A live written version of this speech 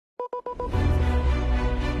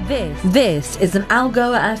This is an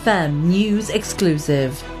Algoa FM news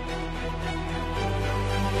exclusive.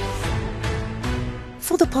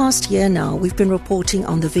 For the past year now, we've been reporting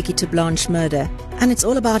on the Vicki Terblanche murder, and it's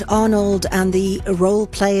all about Arnold and the role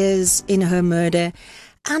players in her murder.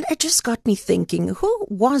 And it just got me thinking, who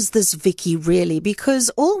was this Vicki really? Because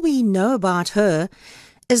all we know about her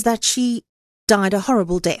is that she died a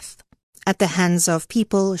horrible death at the hands of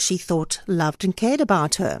people she thought loved and cared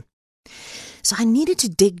about her. So I needed to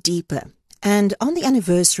dig deeper. And on the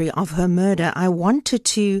anniversary of her murder, I wanted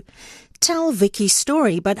to tell Vicki's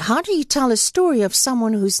story. But how do you tell a story of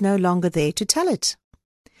someone who's no longer there to tell it?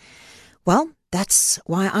 Well, that's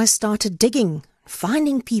why I started digging,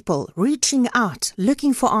 finding people, reaching out,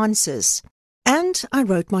 looking for answers. And I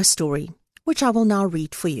wrote my story, which I will now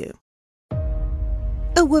read for you.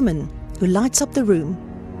 A woman who lights up the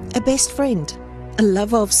room, a best friend, a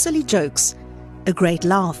lover of silly jokes, a great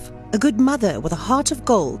laugh, a good mother with a heart of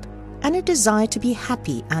gold, and a desire to be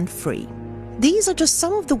happy and free. These are just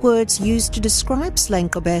some of the words used to describe slain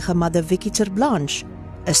Gqeberha mother Vicki Terblanche,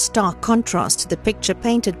 a stark contrast to the picture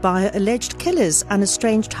painted by her alleged killers and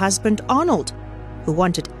estranged husband Arnold, who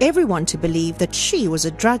wanted everyone to believe that she was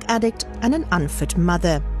a drug addict and an unfit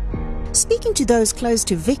mother. Speaking to those close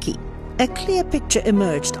to Vicki, a clear picture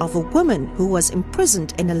emerged of a woman who was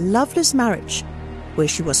imprisoned in a loveless marriage, where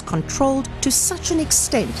she was controlled to such an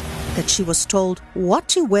extent that she was told what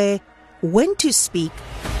to wear, when to speak,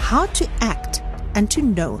 how to act, and to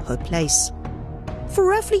know her place. For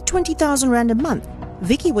roughly 20,000 rand a month,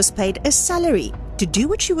 Vicki was paid a salary to do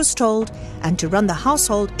what she was told and to run the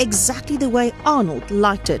household exactly the way Arnold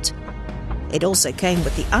liked it. It also came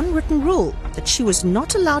with the unwritten rule that she was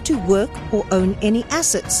not allowed to work or own any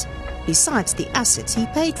assets, besides the assets he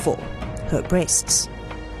paid for, her breasts.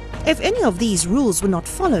 If any of these rules were not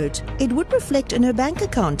followed, it would reflect in her bank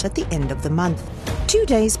account at the end of the month. 2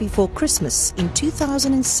 days before Christmas in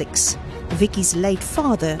 2006, Vicki's late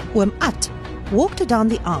father, Oom At, walked her down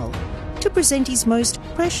the aisle to present his most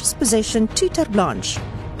precious possession to Terblanche.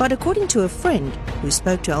 But according to a friend who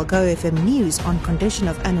spoke to Algoa FM News on condition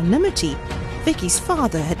of anonymity, Vicki's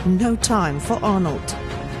father had no time for Arnold.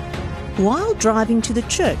 While driving to the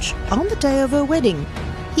church on the day of her wedding,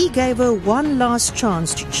 he gave her one last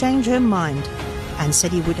chance to change her mind and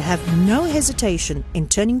said he would have no hesitation in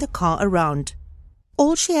turning the car around.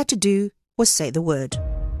 All she had to do was say the word.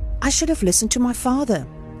 "I should have listened to my father,"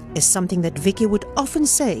 is something that Vicki would often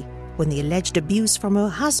say when the alleged abuse from her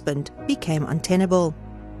husband became untenable.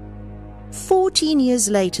 14 years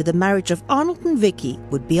later, the marriage of Arnold and Vicki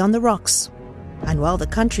would be on the rocks. And while the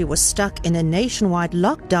country was stuck in a nationwide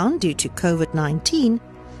lockdown due to COVID-19,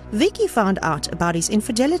 Vicki found out about his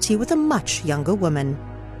infidelity with a much younger woman.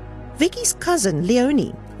 Vicki's cousin,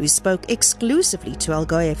 Leonie, who spoke exclusively to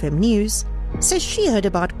Algoa FM News, says she heard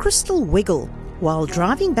about Crystal Wiggle while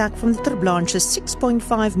driving back from the Terblanche's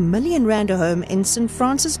 6.5 million rand home in St.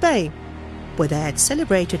 Francis Bay, where they had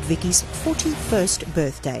celebrated Vicki's 41st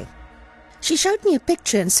birthday. She showed me a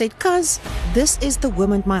picture and said, "Cuz, this is the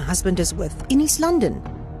woman my husband is with in East London."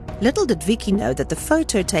 Little did Vicki know that the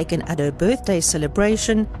photo taken at her birthday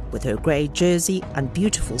celebration, with her grey jersey and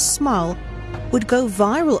beautiful smile, would go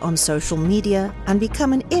viral on social media and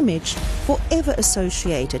become an image forever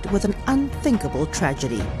associated with an unthinkable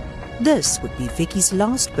tragedy. This would be Vicki's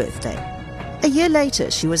last birthday. A year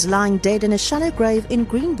later, she was lying dead in a shallow grave in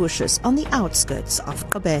green bushes on the outskirts of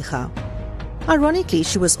Gqeberha. Ironically,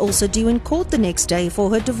 she was also due in court the next day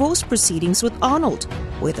for her divorce proceedings with Arnold,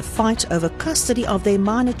 where the fight over custody of their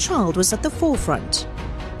minor child was at the forefront.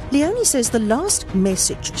 Leonie says the last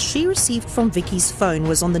message she received from Vicki's phone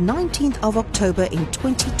was on the 19th of October in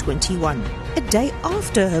 2021, a day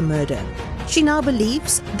after her murder. She now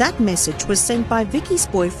believes that message was sent by Vicki's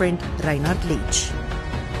boyfriend, Reinhard Leach.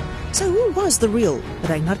 So who was the real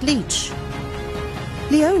Reinhard Leach?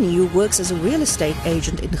 Leonie, who works as a real estate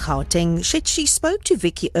agent in Gauteng, said she spoke to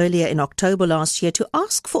Vicki earlier in October last year to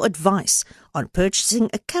ask for advice on purchasing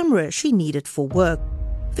a camera she needed for work.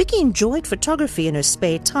 Vicki enjoyed photography in her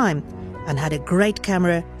spare time and had a great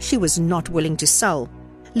camera she was not willing to sell.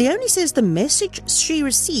 Leonie says the message she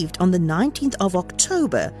received on the 19th of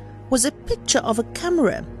October was a picture of a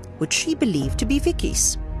camera which she believed to be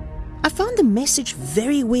Vicki's. "I found the message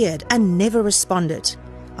very weird and never responded.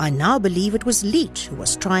 I now believe it was Leach who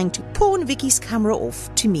was trying to pawn Vicki's camera off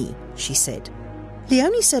to me," she said.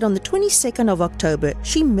 Leonie said on the 22nd of October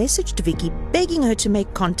she messaged Vicki begging her to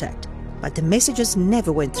make contact, but the messages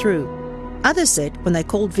never went through. Others said when they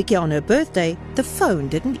called Vicki on her birthday, the phone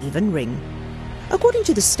didn't even ring. According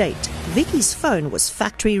to the state, Vicki's phone was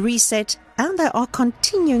factory reset and they are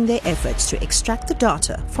continuing their efforts to extract the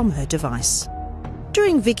data from her device.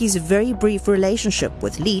 During Vicki's very brief relationship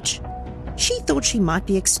with Leach, she thought she might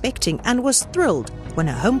be expecting and was thrilled when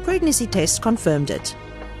a home pregnancy test confirmed it.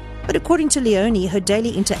 But according to Leonie, her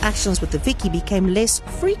daily interactions with the Vicki became less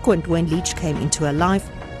frequent when Leach came into her life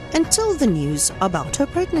until the news about her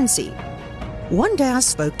pregnancy. One day I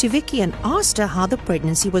spoke to Vicki and asked her how the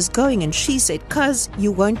pregnancy was going, and she said, "Cuz,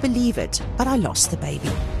 you won't believe it, but I lost the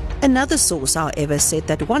baby." Another source, however, said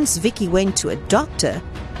that once Vicki went to a doctor,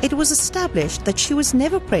 it was established that she was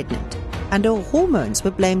never pregnant and her hormones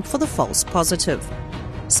were blamed for the false positive.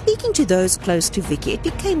 Speaking to those close to Vicki, it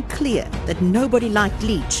became clear that nobody liked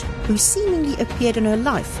Leach, who seemingly appeared in her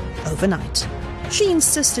life overnight. She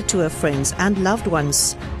insisted to her friends and loved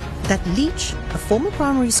ones that Leach, a former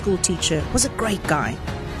primary school teacher, was a great guy.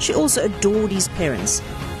 She also adored his parents,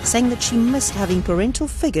 saying that she missed having parental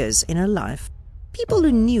figures in her life. People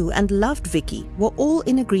who knew and loved Vicki were all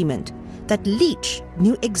in agreement that Leach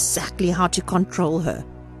knew exactly how to control her,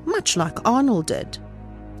 much like Arnold did.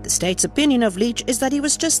 The state's opinion of Leach is that he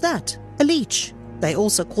was just that, a leech. They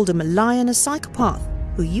also called him a liar and a psychopath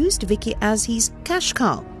who used Vicki as his cash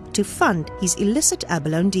cow to fund his illicit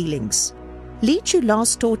abalone dealings. Leach, who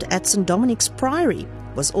last taught at St. Dominic's Priory,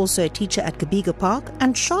 was also a teacher at Kabiga Park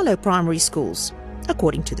and Charlotte primary schools,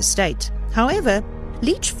 according to the state. However,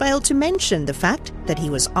 Leach failed to mention the fact that he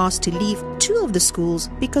was asked to leave 2 of the schools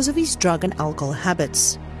because of his drug and alcohol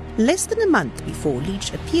habits. Less than a month before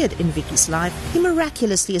Leach appeared in Vicki's life, he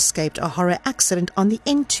miraculously escaped a horror accident on the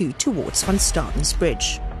N2 towards Van Statens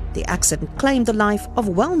Bridge. The accident claimed the life of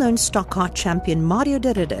well-known stock car champion Mario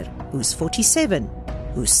de Ridder, who's 47,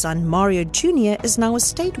 whose son Mario Jr. is now a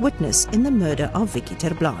state witness in the murder of Vicki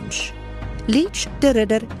Terblanche. Leach, de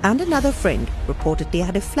Ridder and another friend reportedly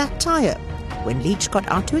had a flat tire when Leach got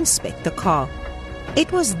out to inspect the car.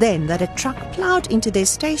 It was then that a truck ploughed into their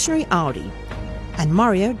stationary Audi, and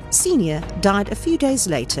Mario Sr. died a few days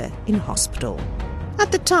later in hospital.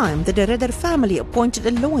 At the time, the de Ridder family appointed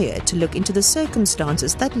a lawyer to look into the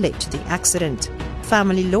circumstances that led to the accident.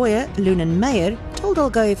 Family lawyer Lunan Meyer told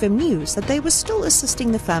Algo FM News that they were still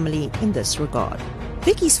assisting the family in this regard.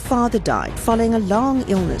 Vicki's father died following a long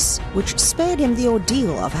illness, which spared him the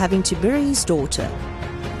ordeal of having to bury his daughter.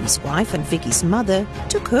 His wife and Vicki's mother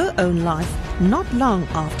took her own life not long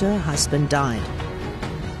after her husband died.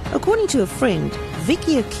 According to a friend,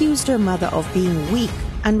 Vicki accused her mother of being weak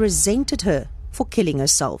and resented her for killing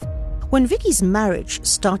herself. When Vicki's marriage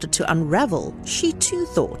started to unravel, she too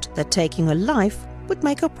thought that taking her life would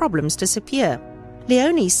make her problems disappear.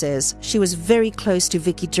 Leonie says she was very close to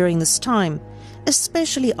Vicki during this time,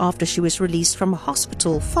 especially after she was released from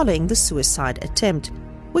hospital following the suicide attempt,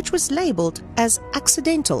 which was labelled as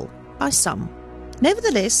accidental by some.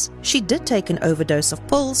 Nevertheless, she did take an overdose of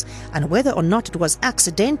pills, and whether or not it was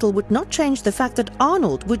accidental would not change the fact that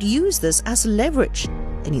Arnold would use this as leverage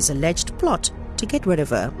in his alleged plot to get rid of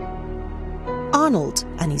her. Arnold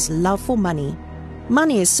and his love for money.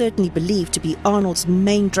 Money is certainly believed to be Arnold's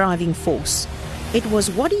main driving force. It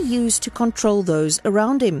was what he used to control those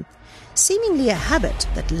around him, seemingly a habit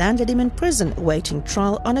that landed him in prison awaiting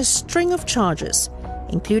trial on a string of charges,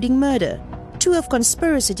 including murder, 2 of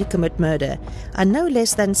conspiracy to commit murder, and no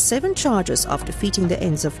less than 7 charges of defeating the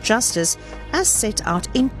ends of justice as set out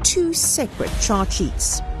in 2 separate charge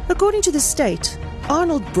sheets. According to the state,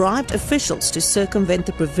 Arnold bribed officials to circumvent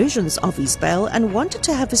the provisions of his bail and wanted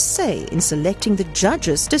to have a say in selecting the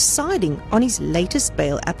judges deciding on his latest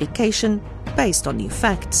bail application based on new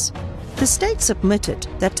facts. The state submitted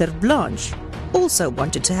that Terblanche also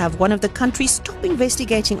wanted to have one of the country's top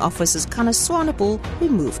investigating officers, Kana Swanepoel,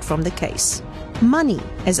 removed from the case. Money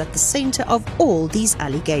is at the center of all these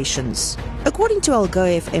allegations. According to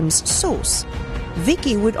Algo FM's source,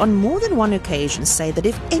 Vicki would on more than one occasion say that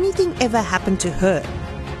if anything ever happened to her,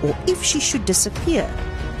 or if she should disappear,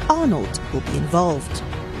 Arnold will be involved.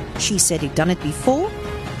 She said he'd done it before,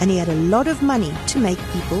 and he had a lot of money to make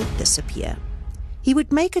people disappear. He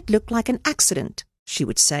would make it look like an accident, she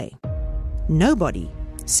would say. Nobody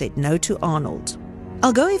said no to Arnold.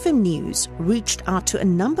 Algo FM News reached out to a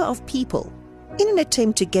number of people in an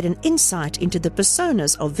attempt to get an insight into the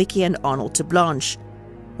personas of Vicki and Arnold Terblanche.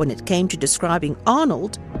 When it came to describing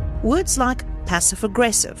Arnold, words like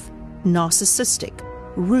passive-aggressive, narcissistic,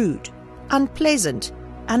 rude, unpleasant,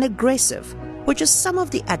 and aggressive were just some of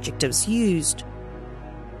the adjectives used.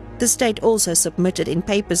 The state also submitted in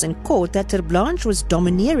papers in court that Terblanche was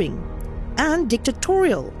domineering and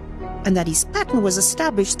dictatorial, and that his pattern was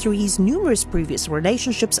established through his numerous previous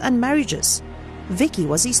relationships and marriages. Vicki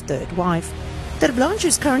was his 3rd wife. Terblanche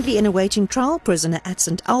is currently in a waiting trial prisoner at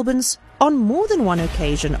St. Albans, on more than one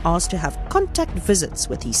occasion asked to have contact visits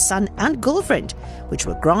with his son and girlfriend, which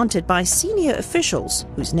were granted by senior officials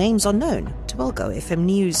whose names are known to Algoa FM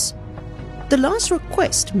News. The last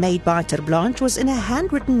request made by Terblanche was in a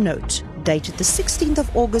handwritten note dated the 16th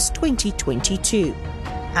of August 2022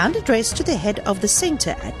 and addressed to the head of the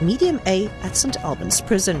centre at Medium A at St Albans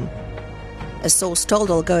Prison. A source told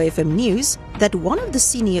Algoa FM News that one of the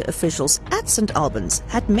senior officials at St Albans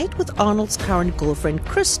had met with Arnold's current girlfriend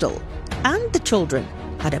Crystal and the children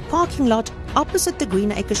at a parking lot opposite the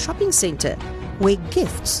Greenacre shopping centre where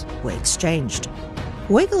gifts were exchanged.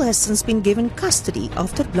 Wiggle has since been given custody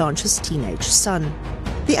of Terblanche's teenage son.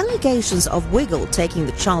 The allegations of Wiggle taking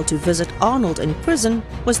the child to visit Arnold in prison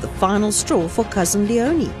was the final straw for cousin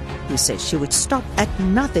Leonie, who said she would stop at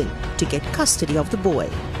nothing to get custody of the boy.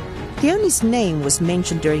 Leonie's name was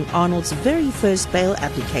mentioned during Arnold's very first bail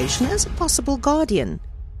application as a possible guardian.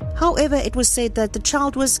 However, it was said that the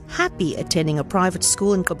child was happy attending a private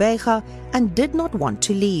school in Gqeberha and did not want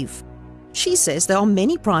to leave. She says there are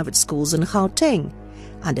many private schools in Gauteng,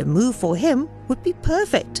 and a move for him would be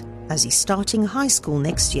perfect as he's starting high school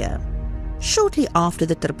next year. Shortly after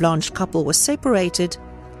the Terblanche couple was separated,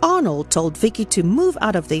 Arnold told Vicki to move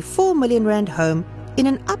out of their 4 million rand home in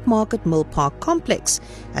an upmarket Mill Park complex,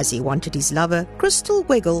 as he wanted his lover, Crystal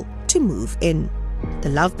Wiggle, to move in. The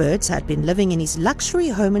lovebirds had been living in his luxury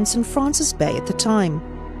home in St Francis Bay at the time.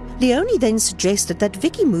 Leonie then suggested that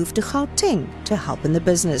Vicki move to Gauteng to help in the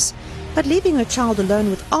business, but leaving her child alone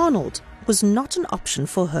with Arnold was not an option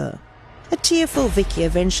for her. A tearful Vicki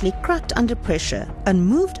eventually cracked under pressure and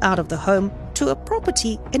moved out of the home to a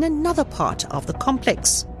property in another part of the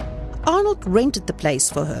complex. Arnold rented the place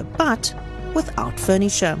for her, but without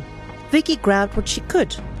furniture. Vicki grabbed what she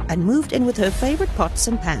could and moved in with her favourite pots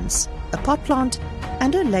and pans, a pot plant,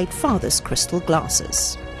 and her late father's crystal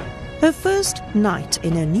glasses. Her first night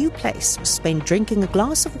in her new place was spent drinking a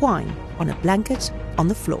glass of wine on a blanket on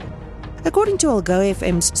the floor. According to Algoa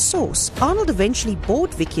FM's source, Arnold eventually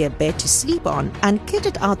bought Vicki a bed to sleep on and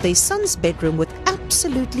kitted out their son's bedroom with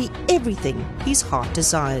absolutely everything his heart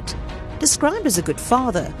desired. Described as a good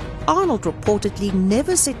father, Arnold reportedly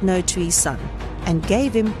never said no to his son and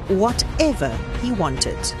gave him whatever he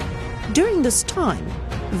wanted. During this time,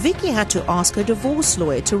 Vicki had to ask her divorce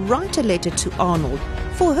lawyer to write a letter to Arnold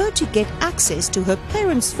for her to get access to her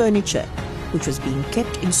parents' furniture, which was being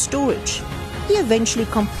kept in storage. He eventually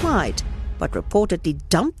complied, but reportedly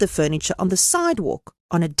dumped the furniture on the sidewalk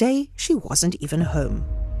on a day she wasn't even home.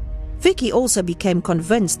 Vicki also became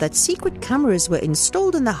convinced that secret cameras were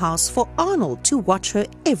installed in the house for Arnold to watch her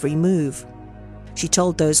every move. She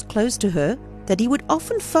told those close to her that he would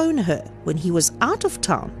often phone her when he was out of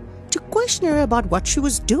town to question her about what she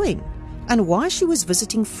was doing and why she was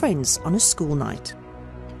visiting friends on a school night.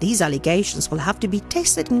 These allegations will have to be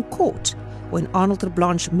tested in court when Arnold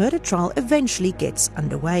Terblanche murder trial eventually gets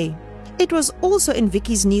underway. It was also in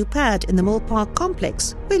Vicki's new pad in the Mill Park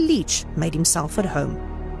complex where Leach made himself at home.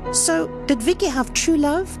 So, did Vicki have true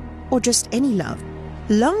love or just any love?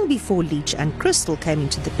 Long before Leach and Crystal came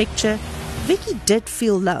into the picture, Vicki did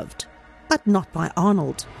feel loved, but not by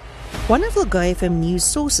Arnold. One of Algoa FM News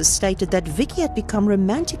sources stated that Vicki had become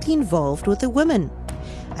romantically involved with a woman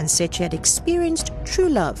and said she had experienced true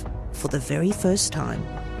love for the very first time.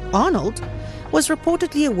 Arnold was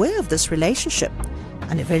reportedly aware of this relationship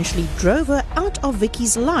and eventually drove her out of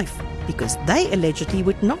Vicki's life because they allegedly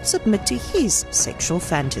would not submit to his sexual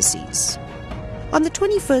fantasies. On the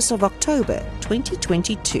 21st of October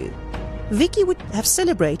 2022, Vicki would have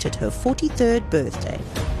celebrated her 43rd birthday.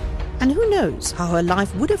 And who knows how her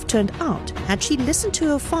life would have turned out had she listened to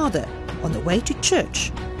her father on the way to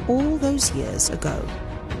church all those years ago.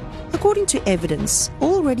 According to evidence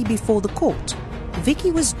already before the court,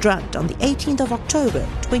 Vicki was drugged on the 18th of October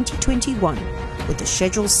 2021 with a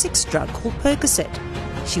Schedule 6 drug called Percocet.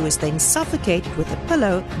 She was then suffocated with a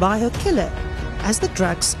pillow by her killer as the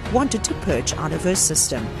drugs wanted to purge out of her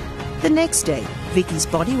system. The next day, Vicki's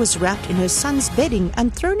body was wrapped in her son's bedding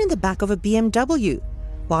and thrown in the back of a BMW,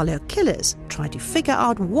 while her killers tried to figure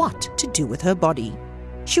out what to do with her body.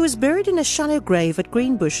 She was buried in a shallow grave at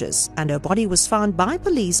Greenbushes, and her body was found by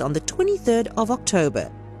police on the 23rd of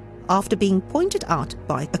October, after being pointed out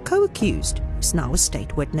by a co-accused who's now a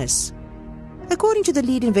state witness. According to the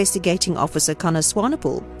lead investigating officer, Connor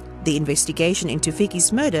Swanepoel, the investigation into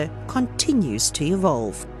Vicki's murder continues to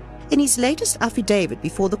evolve. In his latest affidavit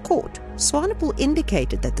before the court, Swanepoel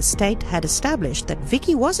indicated that the state had established that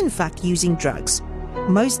Vicki was in fact using drugs,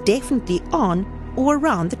 most definitely on or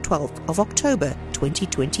around the 12th of October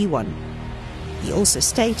 2021. He also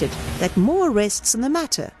stated that more arrests in the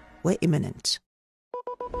matter were imminent.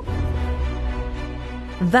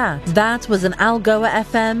 That was an Algoa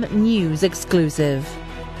FM news exclusive.